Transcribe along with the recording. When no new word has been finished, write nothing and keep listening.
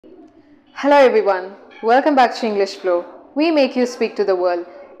Hello everyone, welcome back to Englishfloww. We make you speak to the world.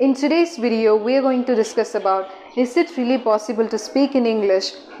 In today's video, we are going to discuss about is it really possible to speak in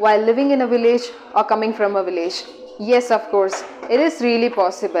English while living in a village or coming from a village? Yes, of course, it is really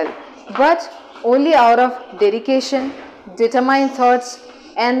possible, but only out of dedication, determined thoughts,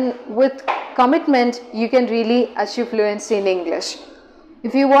 and with commitment, you can really achieve fluency in English.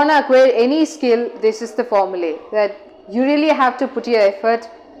 If you want to acquire any skill, this is the formula that you really have to put your effort.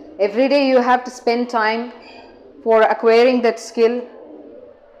 Every day you have to spend time for acquiring that skill.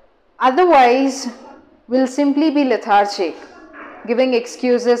 Otherwise, we'll simply be lethargic, giving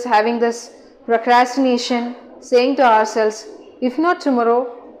excuses, having this procrastination, saying to ourselves, if not tomorrow,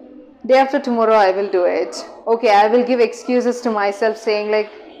 day after tomorrow I will do it. Okay, I will give excuses to myself saying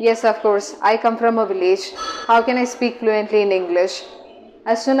like, yes, of course, I come from a village. How can I speak fluently in English?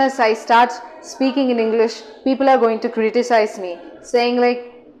 As soon as I start speaking in English, people are going to criticize me, saying like,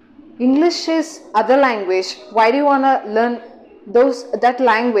 English is other language. Why do you want to learn that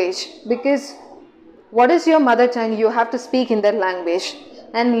language? Because what is your mother tongue? You have to speak in that language.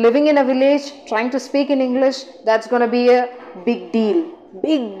 And living in a village, trying to speak in English, that's going to be a big deal.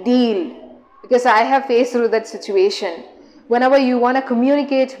 Big deal. Because I have faced through that situation. Whenever you want to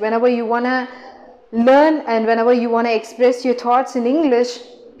communicate, whenever you want to learn, and whenever you want to express your thoughts in English,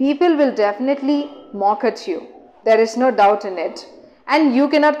 people will definitely mock at you. There is no doubt in it. And you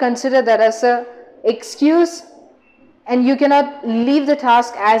cannot consider that as an excuse, and you cannot leave the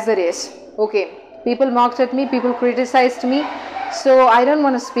task as it is. Okay, people mocked at me, people criticized me, so I don't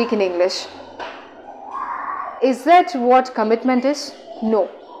want to speak in English. Is that what commitment is? No.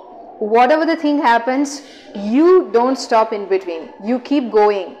 Whatever the thing happens, you don't stop in between. You keep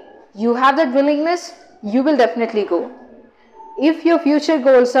going. You have that willingness, you will definitely go. If your future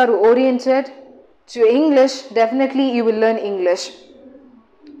goals are oriented to English, definitely you will learn English.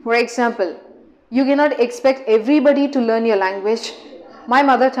 For example, you cannot expect everybody to learn your language. My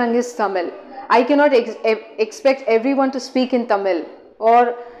mother tongue is Tamil. I cannot expect everyone to speak in Tamil.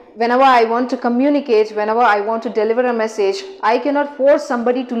 Or whenever I want to communicate, whenever I want to deliver a message, I cannot force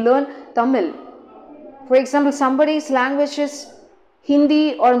somebody to learn Tamil. For example, somebody's language is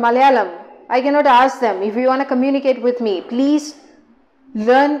Hindi or Malayalam. I cannot ask them, if you want to communicate with me, please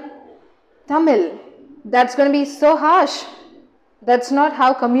learn Tamil. That's going to be so harsh. That's not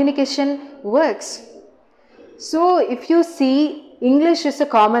how communication works. So if you see, English is a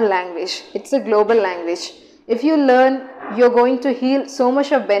common language. It's a global language. If you learn, you're going to heal so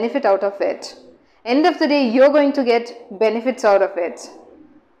much of benefit out of it. End of the day, you're going to get benefits out of it.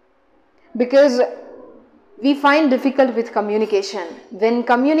 Because we find difficult with communication. When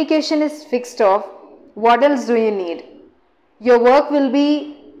communication is fixed off, what else do you need? Your work will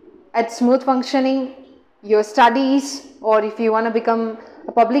be at smooth functioning, your studies, or if you want to become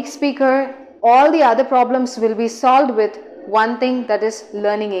a public speaker, all the other problems will be solved with one thing, that is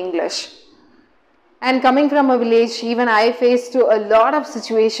learning English. And coming from a village, even I faced a lot of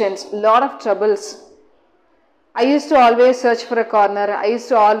situations, a lot of troubles. I used to always search for a corner. I used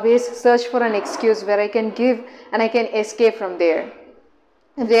to always search for an excuse where I can give and I can escape from there.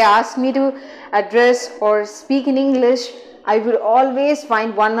 If they asked me to address or speak in English, I would always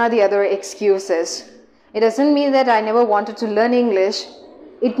find one or the other excuses. It doesn't mean that I never wanted to learn English.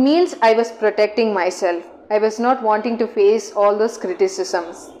 It means I was protecting myself. I was not wanting to face all those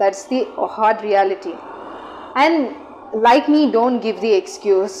criticisms. That's the hard reality. And like me, don't give the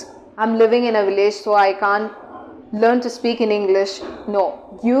excuse, I'm living in a village so I can't learn to speak in English.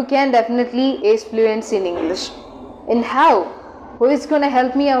 No, you can definitely ace fluency in English. And how? Who is going to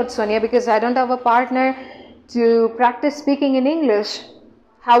help me out, Sonia? Because I don't have a partner to practice speaking in English.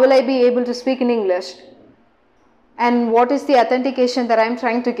 How will I be able to speak in English? And what is the authentication that I'm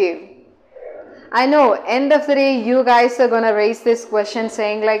trying to give? I know, end of the day, you guys are going to raise this question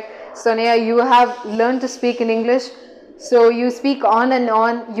saying like, Sonia, you have learned to speak in English, so you speak on and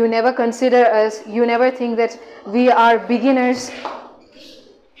on, you never consider us, you never think that we are beginners.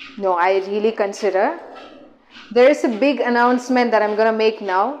 No, I really consider. There is a big announcement that I'm going to make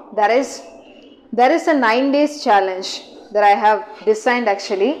now. There is a 9 days challenge that I have designed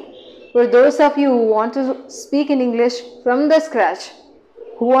actually. For those of you who want to speak in English from the scratch,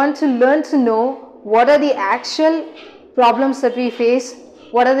 who want to learn to know what are the actual problems that we face,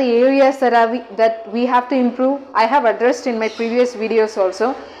 what are the areas that we have to improve. I have addressed in my previous videos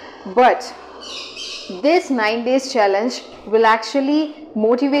also. But this 9 days challenge will actually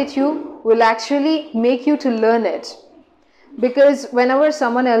motivate you, will actually make you to learn it. Because whenever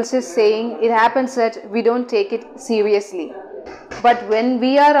someone else is saying, it happens that we don't take it seriously. But when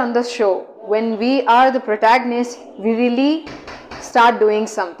we are on the show, when we are the protagonist, we really start doing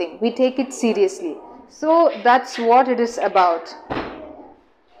something. We take it seriously. So that's what it is about.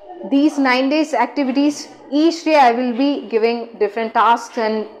 These 9 days activities, each day I will be giving different tasks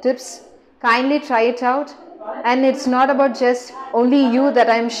and tips. Kindly try it out. And it's not about just only you that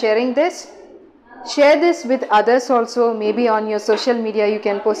I am sharing this. Share this with others also, maybe on your social media. You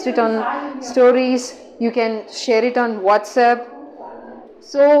can post it on stories, you can share it on WhatsApp.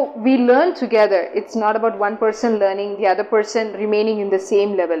 So we learn together. It's not about one person learning, the other person remaining in the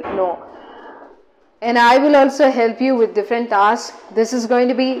same level. No. And I will also help you with different tasks. This is going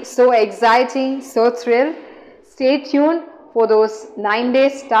to be so exciting, so thrilled. Stay tuned for those 9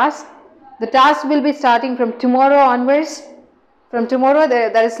 days tasks. The task will be starting from tomorrow onwards. From tomorrow,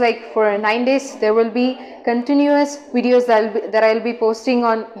 that is like for 9 days, there will be continuous videos that I'll be posting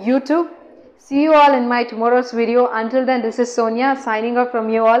on YouTube. See you all in my tomorrow's video. Until then, this is Sonia signing off from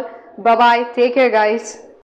you all. Bye-bye. Take care, guys.